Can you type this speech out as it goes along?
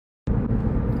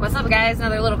What's up, guys?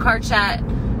 Another little car chat,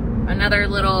 another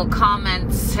little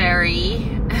commentary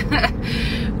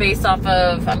based off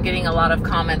of, I'm getting a lot of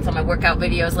comments on my workout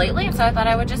videos lately, and so I thought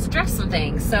I would just address some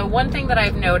things. So one thing that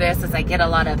I've noticed is I get a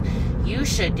lot of, you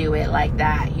should do it like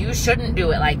that. You shouldn't do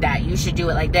it like that. You should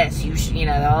do it like this. You should,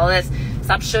 all this.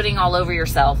 Stop shooting all over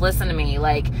yourself. Listen to me.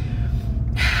 Like,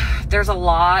 there's a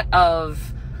lot of,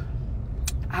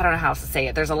 I don't know how else to say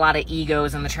it. There's a lot of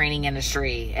egos in the training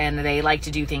industry, and they like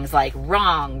to do things like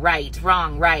wrong,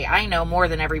 right. I know more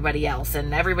than everybody else,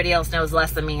 and everybody else knows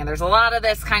less than me. And there's a lot of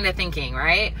this kind of thinking,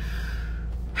 right?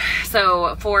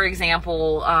 So, for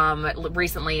example,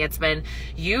 recently it's been,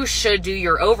 you should do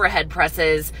your overhead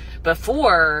presses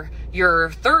before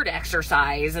your third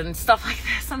exercise and stuff like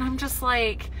this. And I'm just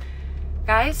like,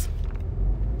 guys,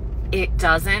 it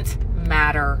doesn't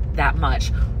matter that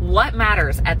much. What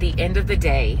matters at the end of the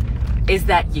day is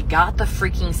that you got the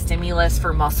freaking stimulus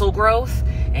for muscle growth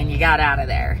and you got out of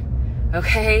there.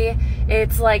 Okay?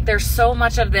 It's like there's so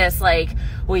much of this, like,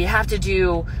 well, you have to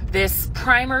do this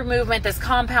primer movement, this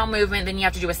compound movement, then you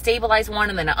have to do a stabilized one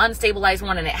and then an unstabilized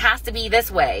one, and it has to be this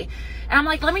way. And I'm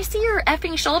like, let me see your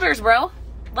effing shoulders, bro.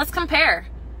 Let's compare.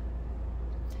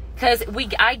 Because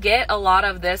I get a lot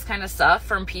of this kind of stuff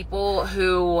from people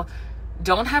who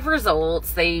don't have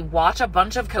results. They watch a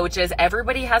bunch of coaches.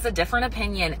 Everybody has a different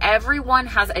opinion. Everyone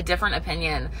has a different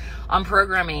opinion on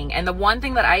programming. And the one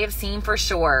thing that I have seen for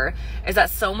sure is that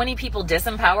so many people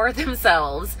disempower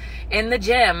themselves in the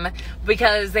gym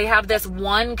because they have this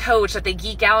one coach that they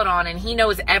geek out on, and he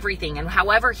knows everything, and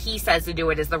however he says to do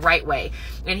it is the right way.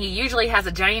 And he usually has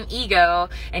a giant ego,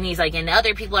 and he's like, and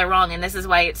other people are wrong, and this is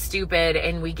why it's stupid.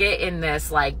 And we get in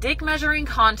this like dick measuring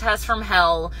contest from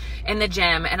hell in the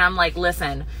gym. And I'm like,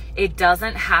 listen, it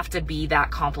doesn't have to be that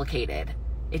complicated.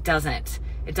 It doesn't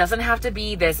have to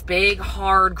be this big,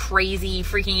 hard, crazy,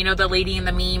 freaking, the lady in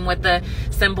the meme with the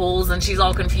symbols and she's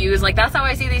all confused. Like, that's how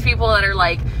I see these people that are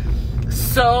like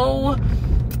so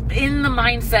in the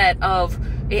mindset of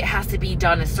it has to be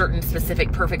done a certain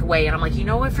specific, perfect way. And I'm like, you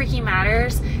know what freaking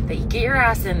matters? That you get your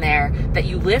ass in there, that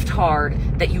you lift hard,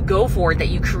 that you go for it, that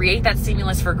you create that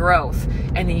stimulus for growth,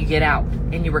 and then you get out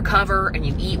and you recover and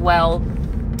you eat well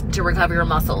to recover your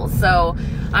muscles. So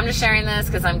I'm just sharing this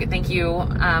because thank you,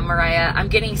 Mariah. I'm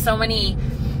getting so many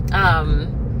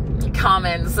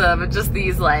comments of just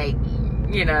these like,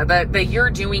 that you're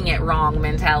doing it wrong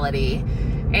mentality.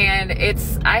 And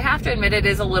I have to admit, it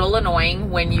is a little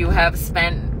annoying when you have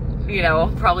spent,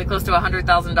 probably close to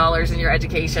 $100,000 in your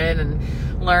education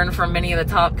and learn from many of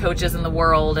the top coaches in the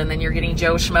world. And then you're getting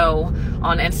Joe Schmo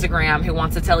on Instagram who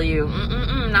wants to tell you,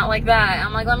 not like that.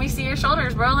 I'm like, let me see your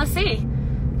shoulders, bro. Let's see.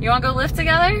 You want to go lift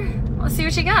together? Let's see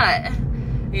what you got.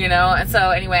 And so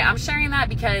anyway, I'm sharing that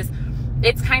because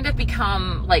it's kind of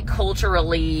become like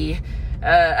culturally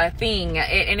a thing,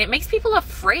 and it makes people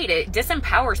afraid. It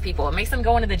disempowers people. It makes them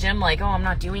go into the gym like, oh, I'm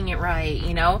not doing it right,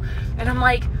 And I'm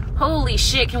like, holy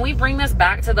shit, can we bring this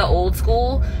back to the old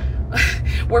school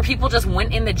where people just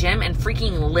went in the gym and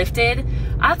freaking lifted?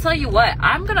 I'll tell you what,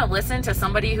 I'm going to listen to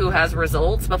somebody who has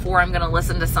results before I'm going to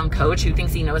listen to some coach who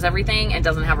thinks he knows everything and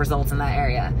doesn't have results in that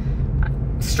area.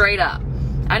 Straight up.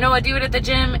 I know a dude at the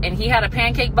gym and he had a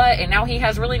pancake butt and now he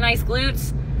has really nice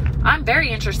glutes. I'm very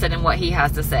interested in what he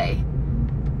has to say.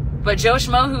 But Joe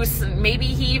Schmo, who's maybe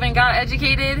he even got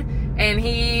educated and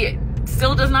he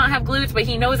still does not have glutes, but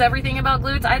he knows everything about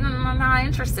glutes, I'm not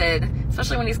interested.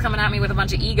 Especially when he's coming at me with a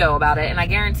bunch of ego about it. And I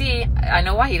guarantee, I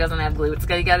know why he doesn't have glutes.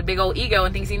 Because he got a big old ego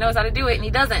and thinks he knows how to do it, and he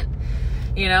doesn't.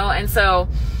 And so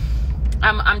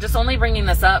I'm just only bringing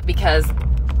this up because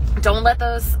don't let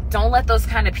those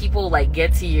kind of people like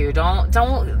get to you.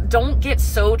 Don't get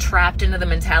so trapped into the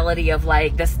mentality of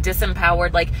like this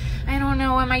disempowered, like, I don't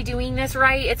know, am I doing this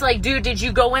right? It's like, dude, did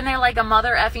you go in there like a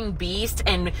mother effing beast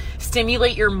and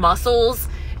stimulate your muscles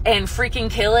and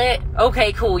freaking kill it?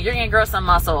 Okay, cool. You're going to grow some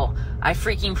muscle. I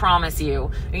freaking promise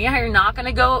you. You know how you're not going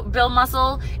to go build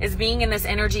muscle is being in this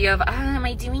energy of, am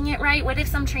I doing it right? What if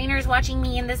some trainer is watching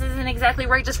me and this isn't exactly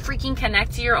right? Just freaking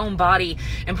connect to your own body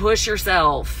and push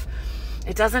yourself.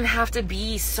 It doesn't have to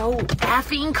be so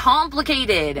effing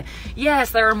complicated. Yes,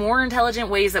 there are more intelligent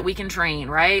ways that we can train,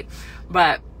 right?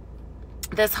 But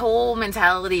this whole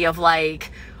mentality of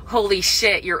like, holy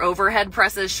shit, your overhead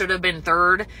presses should have been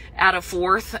third out of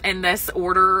fourth in this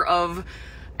order of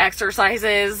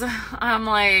exercises. I'm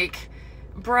like,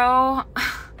 bro,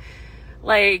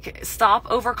 like, stop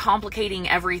overcomplicating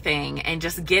everything and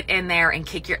just get in there and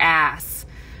kick your ass.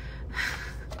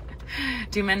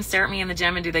 Do men stare at me in the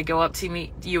gym and do they go up to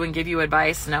you and give you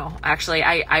advice? No, actually,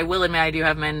 I will admit I do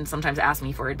have men sometimes ask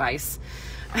me for advice.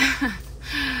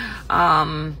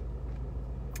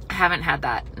 haven't had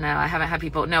that. No, I haven't had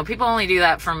people. No, people only do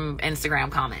that from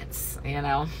Instagram comments, you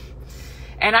know.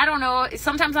 And I don't know,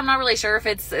 sometimes I'm not really sure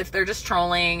if they're just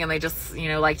trolling and they just, you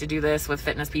know, like to do this with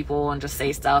fitness people and just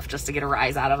say stuff just to get a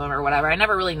rise out of them or whatever. I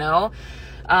never really know.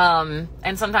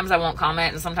 And sometimes I won't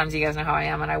comment, and sometimes you guys know how I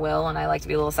am, and I will, and I like to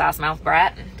be a little sass mouth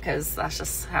brat because that's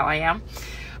just how I am.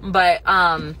 But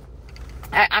I'm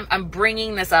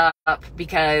bringing this up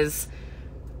because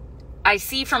I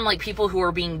see from like people who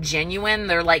are being genuine,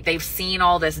 they're like, they've seen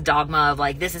all this dogma of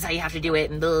like, this is how you have to do it,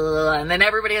 and blah, and then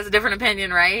everybody has a different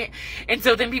opinion, right? And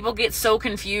so then people get so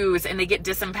confused and they get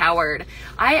disempowered.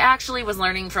 I actually was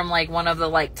learning from like one of the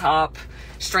like top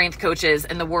strength coaches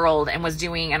in the world and was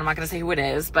doing, and I'm not going to say who it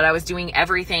is, but I was doing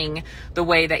everything the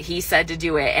way that he said to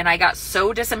do it. And I got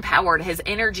so disempowered. His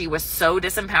energy was so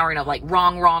disempowering of like,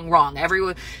 wrong,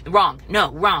 everyone, wrong,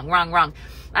 no, wrong.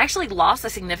 I actually lost a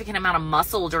significant amount of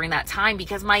muscle during that time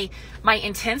because my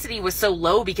intensity was so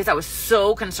low because I was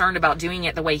so concerned about doing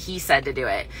it the way he said to do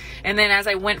it. And then as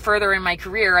I went further in my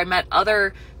career, I met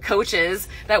other coaches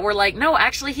that were like, no,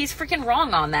 actually he's freaking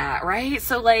wrong on that, right?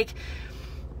 So like,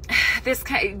 this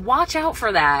kind, watch out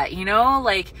for that, you know,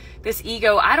 like this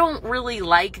ego. I don't really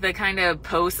like the kind of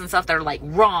posts and stuff that are like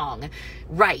wrong,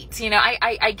 right. You know,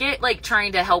 I get like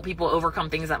trying to help people overcome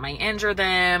things that might injure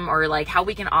them, or like how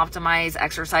we can optimize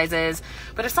exercises.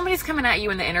 But if somebody's coming at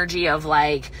you in the energy of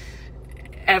like,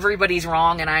 everybody's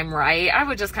wrong and I'm right, I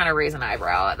would just kind of raise an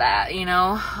eyebrow at that, you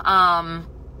know.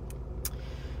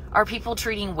 Are people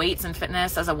treating weights and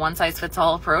fitness as a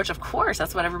one-size-fits-all approach? Of course,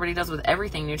 that's what everybody does with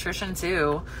everything, nutrition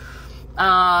too.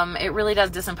 It really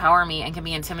does disempower me and can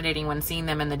be intimidating when seeing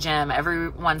them in the gym.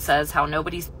 Everyone says how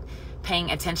nobody's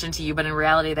paying attention to you, but in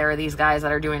reality, there are these guys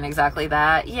that are doing exactly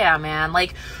that. Yeah, man.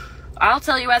 Like, I'll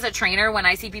tell you as a trainer, when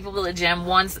I see people at the gym,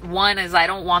 one is I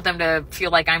don't want them to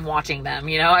feel like I'm watching them.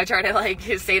 You know, I try to like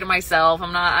say to myself,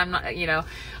 I'm not, you know,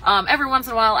 every once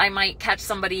in a while I might catch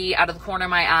somebody out of the corner of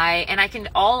my eye, and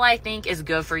all I think is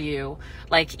good for you.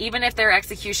 Like, even if their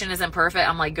execution isn't perfect,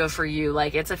 I'm like, good for you.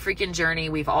 Like, it's a freaking journey.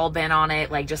 We've all been on it.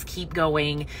 Like, just keep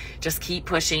going, just keep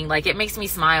pushing. Like, it makes me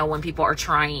smile when people are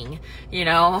trying, you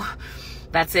know.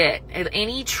 That's it.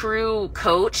 Any true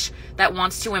coach that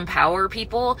wants to empower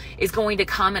people is going to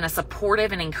come in a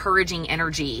supportive and encouraging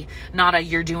energy, not a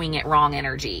you're doing it wrong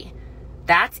energy.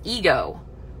 That's ego,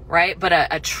 right? But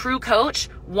a true coach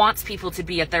wants people to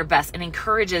be at their best and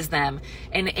encourages them.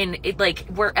 And it, like,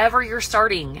 wherever you're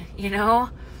starting, you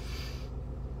know?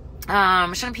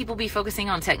 Shouldn't people be focusing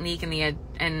on technique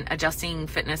and adjusting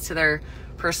fitness to their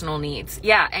personal needs?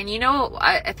 Yeah. And you know,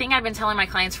 a thing I've been telling my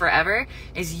clients forever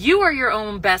is you are your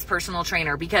own best personal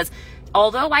trainer, because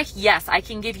although I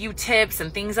can give you tips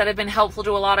and things that have been helpful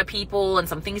to a lot of people and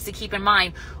some things to keep in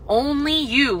mind, only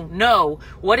you know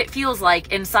what it feels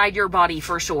like inside your body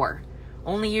for sure.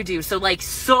 Only you do. So like,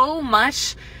 so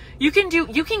much you can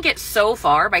get so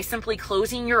far by simply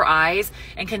closing your eyes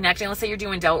and connecting. Let's say you're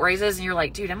doing delt raises and you're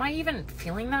like, dude, am I even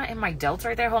feeling that in my delts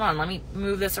right there? Hold on. Let me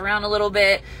move this around a little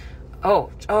bit.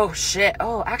 Oh shit.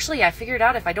 Oh, actually I figured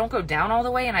out if I don't go down all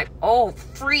the way and oh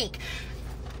freak.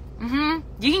 You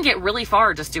can get really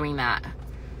far just doing that.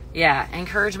 Yeah.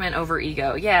 Encouragement over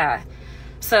ego. Yeah.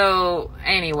 So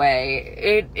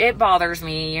anyway, it bothers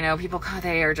me, you know, people,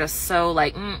 they are just so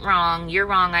like, wrong, you're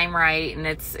wrong, I'm right. And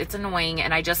it's annoying.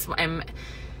 And I just am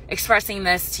expressing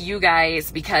this to you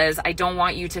guys because I don't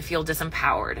want you to feel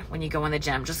disempowered when you go in the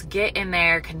gym. Just get in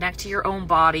there, connect to your own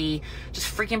body,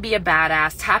 just freaking be a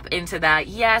badass, tap into that.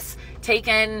 Yes, take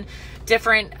in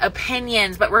different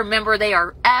opinions, but remember, they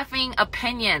are effing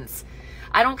opinions.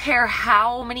 I don't care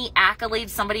how many accolades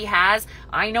somebody has.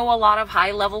 I know a lot of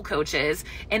high-level coaches,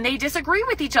 and they disagree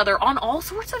with each other on all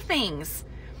sorts of things.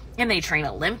 And they train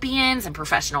Olympians and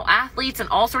professional athletes and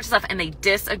all sorts of stuff, and they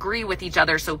disagree with each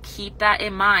other. So keep that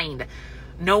in mind.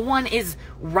 No one is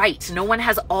right. No one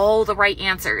has all the right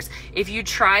answers. If you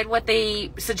tried what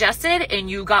they suggested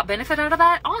and you got benefit out of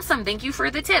that, awesome. Thank you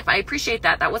for the tip. I appreciate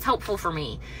that. That was helpful for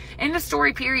me. End of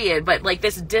story, period. But like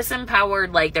this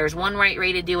disempowered, like there's one right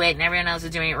way to do it and everyone else is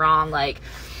doing it wrong. Like,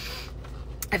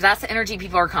 if that's the energy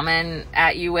people are coming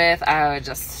at you with, I would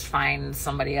just find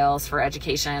somebody else for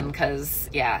education, because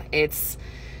yeah, it's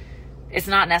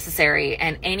not necessary.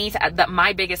 And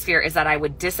my biggest fear is that I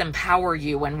would disempower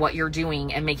you in what you're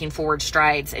doing and making forward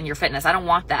strides in your fitness. I don't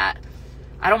want that.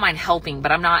 I don't mind helping,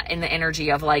 but I'm not in the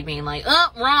energy of like being like,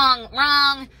 oh, wrong.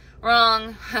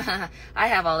 I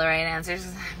have all the right answers.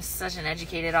 I'm such an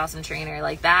educated, awesome trainer.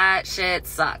 Like, that shit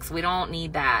sucks. We don't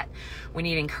need that. We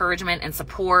need encouragement and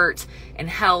support and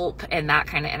help and that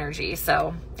kind of energy.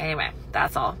 So anyway,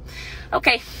 that's all.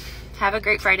 Okay. Have a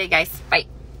great Friday, guys. Bye.